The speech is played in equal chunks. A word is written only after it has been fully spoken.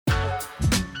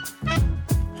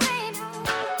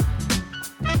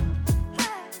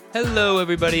Hello,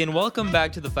 everybody, and welcome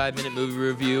back to the 5-Minute Movie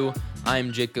Review.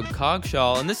 I'm Jacob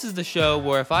Cogshaw, and this is the show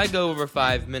where if I go over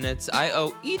 5 minutes, I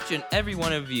owe each and every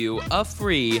one of you a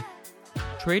free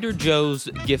Trader Joe's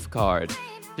gift card.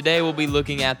 Today we'll be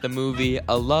looking at the movie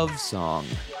A Love Song.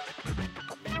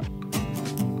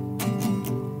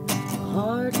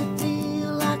 Hard to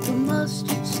feel like a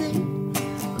mustard seed,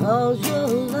 'cause your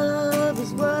love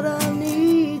is what I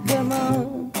need. Come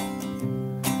on,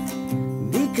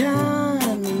 be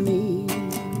kind to me.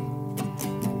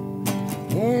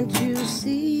 Can't you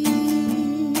see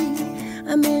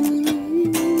I'm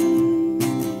in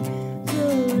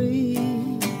misery?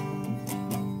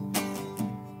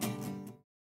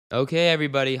 Okay,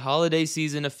 everybody, holiday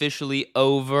season officially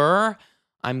over.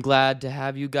 I'm glad to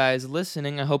have you guys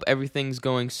listening. I hope everything's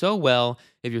going so well.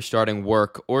 If you're starting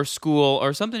work or school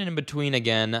or something in between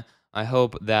again, I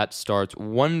hope that starts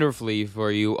wonderfully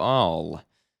for you all.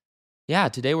 Yeah,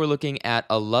 today we're looking at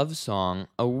A Love Song,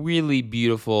 a really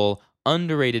beautiful,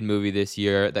 underrated movie this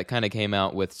year that kind of came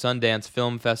out with Sundance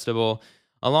Film Festival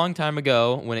a long time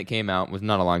ago when it came out. It was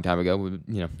not a long time ago,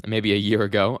 maybe a year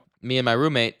ago. Me and my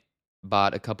roommate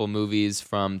bought a couple movies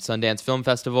from Sundance Film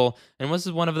Festival, and this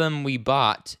is one of them we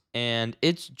bought, and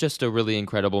it's just a really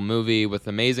incredible movie with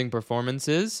amazing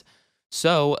performances.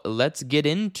 So let's get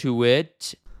into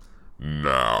it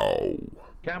now.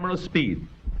 Camera speed.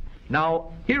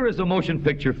 Now, here is a motion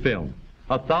picture film.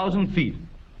 1,000 feet.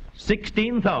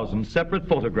 16,000 separate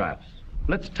photographs.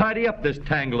 Let's tidy up this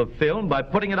tangle of film by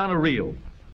putting it on a reel.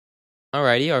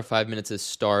 Alrighty, our 5 minutes has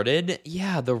started.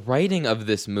 Yeah, the writing of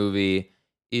this movie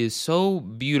is so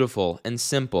beautiful and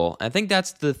simple. I think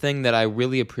that's the thing that I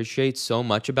really appreciate so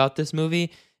much about this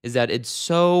movie, is that it's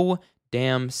so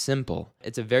damn simple.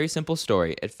 It's a very simple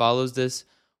story. It follows this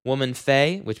woman,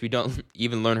 Faye, which we don't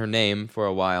even learn her name for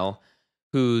a while,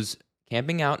 who's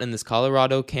camping out in this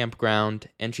Colorado campground,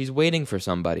 and she's waiting for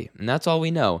somebody, and that's all we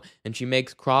know. And she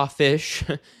makes crawfish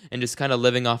and just kind of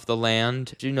living off the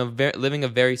land, living a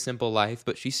very simple life,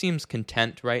 but she seems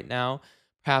content right now,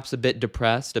 perhaps a bit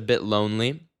depressed, a bit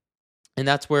lonely. And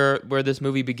that's where this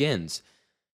movie begins.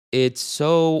 It's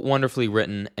so wonderfully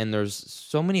written, and there's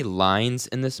so many lines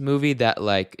in this movie that,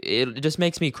 it just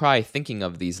makes me cry thinking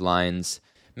of these lines.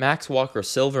 Max Walker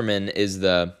Silverman is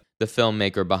the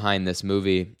filmmaker behind this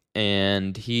movie,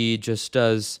 and he just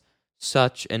does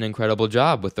such an incredible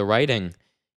job with the writing.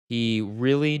 He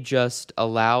really just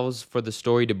allows for the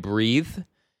story to breathe.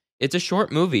 It's a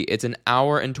short movie. It's an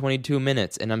hour and 22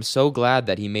 minutes, and I'm so glad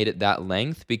that he made it that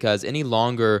length, because any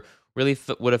longer really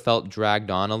would have felt dragged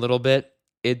on a little bit.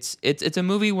 It's a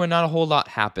movie where not a whole lot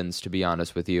happens, to be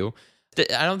honest with you.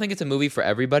 I don't think it's a movie for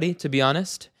everybody, to be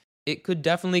honest. It could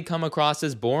definitely come across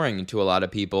as boring to a lot of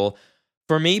people.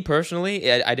 For me, personally,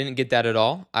 I didn't get that at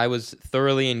all. I was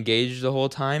thoroughly engaged the whole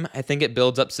time. I think it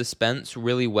builds up suspense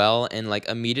really well and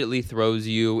immediately throws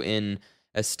you in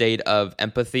a state of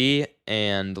empathy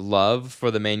and love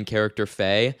for the main character,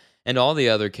 Faye, and all the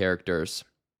other characters.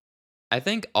 I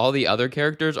think all the other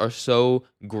characters are so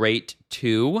great,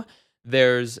 too.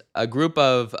 There's a group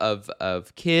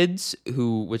of kids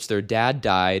which their dad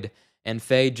died, and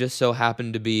Faye just so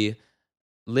happened to be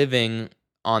living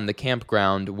on the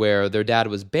campground where their dad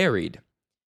was buried.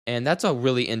 And that's a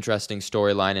really interesting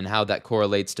storyline and how that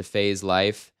correlates to Faye's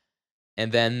life.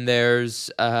 And then there's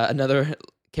another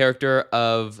character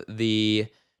of the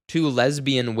two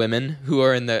lesbian women who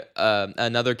are in the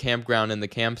another campground in the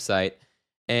campsite,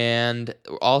 and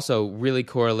also really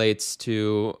correlates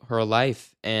to her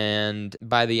life. And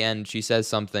by the end, she says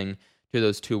something to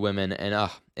those two women, and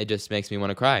it just makes me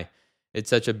want to cry. It's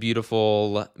such a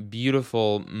beautiful,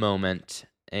 beautiful moment,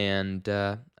 and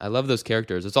I love those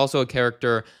characters. It's also a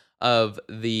character of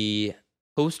the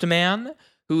postman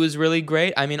who is really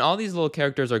great. I mean, all these little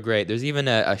characters are great. There's even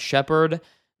a shepherd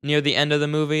near the end of the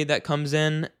movie that comes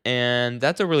in, and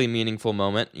that's a really meaningful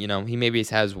moment. You know, he maybe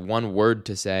has one word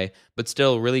to say, but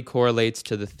still really correlates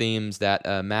to the themes that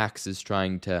Max is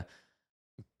trying to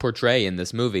portray in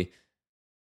this movie.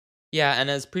 Yeah, and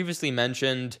as previously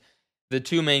mentioned, the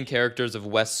two main characters of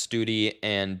Wes Studi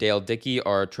and Dale Dickey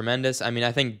are tremendous. I mean,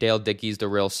 I think Dale Dickey's the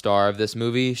real star of this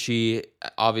movie. She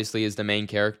obviously is the main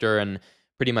character, and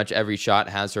pretty much every shot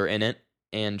has her in it,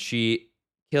 and she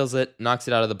kills it, knocks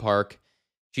it out of the park.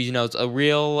 She's, a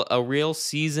real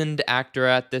seasoned actor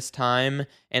at this time,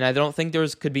 and I don't think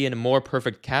could be a more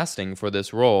perfect casting for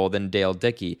this role than Dale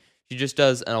Dickey. She just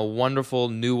does a wonderful,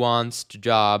 nuanced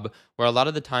job where a lot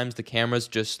of the times the camera's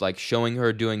just showing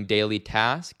her doing daily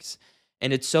tasks,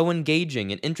 and it's so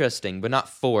engaging and interesting, but not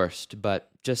forced, but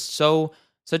just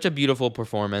such a beautiful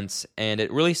performance. And it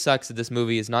really sucks that this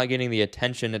movie is not getting the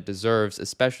attention it deserves,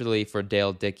 especially for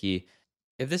Dale Dickey.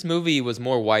 If this movie was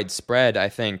more widespread, I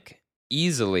think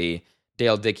easily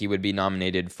Dale Dickey would be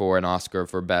nominated for an Oscar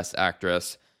for Best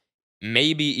Actress,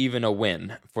 maybe even a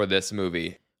win for this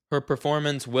movie. Her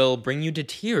performance will bring you to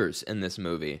tears in this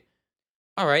movie.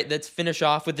 All right, let's finish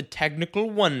off with the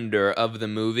technical wonder of the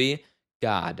movie.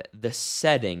 God, the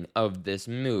setting of this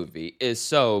movie is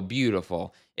so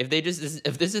beautiful. If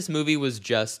this movie was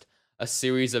just a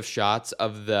series of shots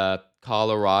of the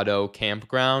Colorado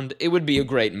campground, it would be a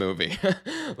great movie.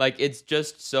 Like, it's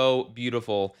just so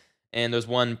beautiful. And there's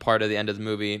one part at the end of the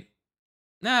movie.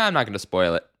 I'm not going to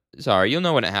spoil it. Sorry, you'll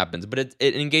know when it happens. But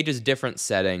it engages different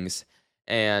settings,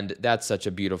 and that's such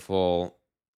a beautiful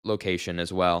location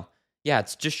as well. Yeah,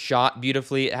 it's just shot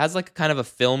beautifully. It has like kind of a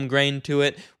film grain to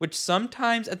it, which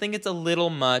sometimes I think it's a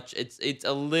little much. It's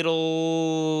a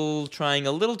little trying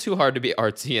a little too hard to be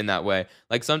artsy in that way.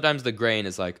 Like sometimes the grain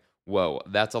is like, whoa,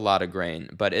 that's a lot of grain.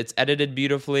 But it's edited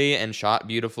beautifully and shot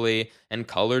beautifully and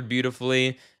colored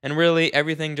beautifully. And really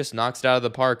everything just knocks it out of the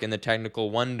park in the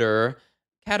technical wonder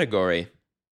category.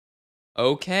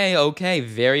 Okay,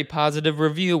 very positive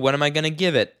review. What am I going to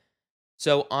give it?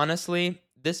 So honestly,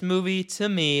 this movie, to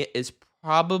me, is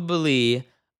probably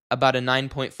about a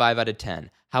 9.5 out of 10.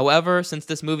 However, since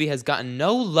this movie has gotten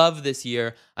no love this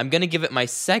year, I'm going to give it my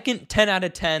second 10 out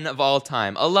of 10 of all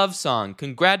time. A love song.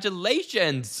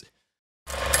 Congratulations!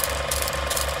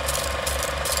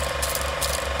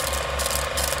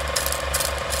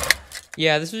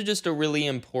 Yeah, this was just a really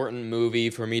important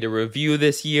movie for me to review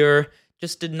this year.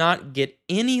 Just did not get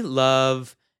any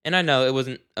love. And I know it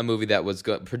wasn't a movie that was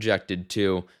projected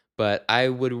to, but I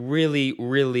would really,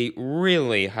 really,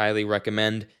 really highly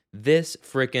recommend this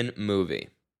frickin' movie.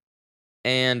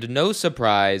 And no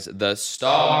surprise, the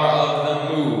star of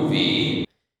the movie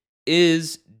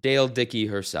is Dale Dickey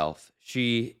herself.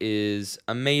 She is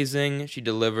amazing. She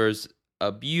delivers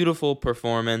a beautiful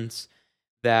performance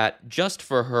that just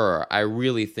for her, I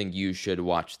really think you should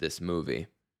watch this movie.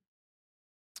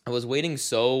 I was waiting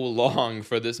so long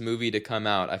for this movie to come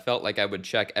out. I felt like I would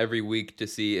check every week to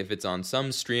see if it's on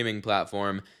some streaming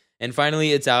platform. And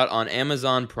finally, it's out on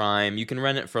Amazon Prime. You can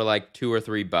rent it for like $2 or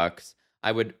 $3.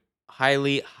 I would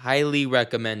highly, highly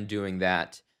recommend doing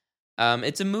that.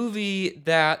 It's a movie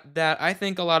that I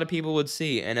think a lot of people would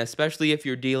see, and especially if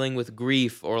you're dealing with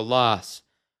grief or loss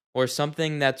or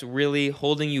something that's really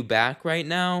holding you back right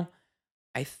now,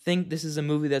 I think this is a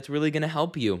movie that's really going to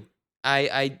help you.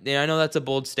 I know that's a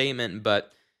bold statement,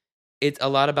 but it's a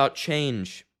lot about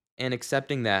change and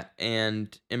accepting that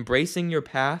and embracing your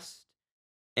past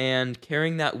and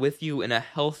carrying that with you in a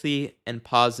healthy and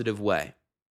positive way.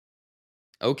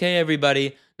 Okay,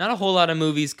 everybody, not a whole lot of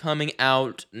movies coming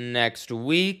out next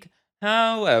week.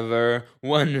 However,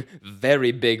 one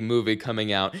very big movie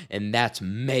coming out, and that's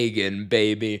Megan,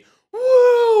 baby.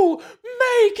 Woo!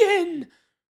 Megan!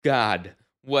 God,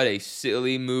 what a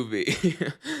silly movie.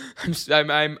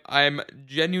 I'm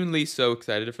genuinely so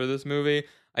excited for this movie.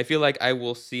 I feel like I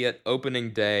will see it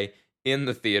opening day in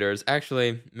the theaters.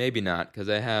 Actually, maybe not, because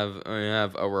I have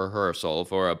a rehearsal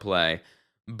for a play.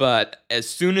 But as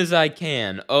soon as I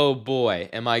can, oh boy,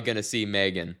 am I going to see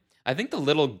Megan. I think the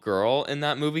little girl in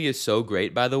that movie is so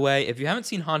great, by the way. If you haven't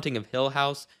seen Haunting of Hill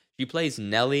House, she plays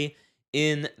Nellie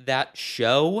in that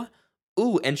show.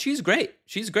 Ooh, and she's great.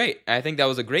 She's great. I think that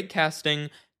was a great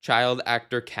casting, child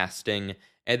actor casting.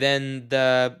 And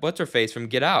then what's-her-face from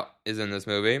Get Out is in this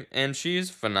movie, and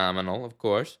she's phenomenal, of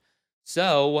course.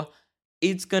 So,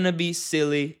 it's going to be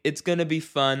silly. It's going to be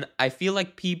fun. I feel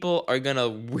like people are going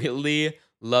to really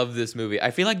love this movie. I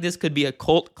feel like this could be a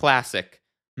cult classic.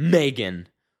 Megan.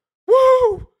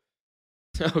 Woo!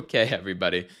 Okay,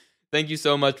 everybody. Thank you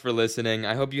so much for listening.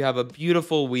 I hope you have a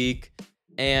beautiful week.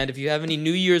 And if you have any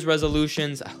New Year's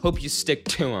resolutions, I hope you stick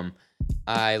to them.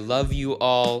 I love you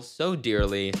all so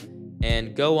dearly.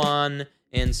 And go on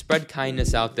and spread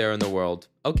kindness out there in the world.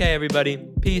 Okay, everybody.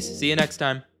 Peace. See you next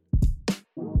time.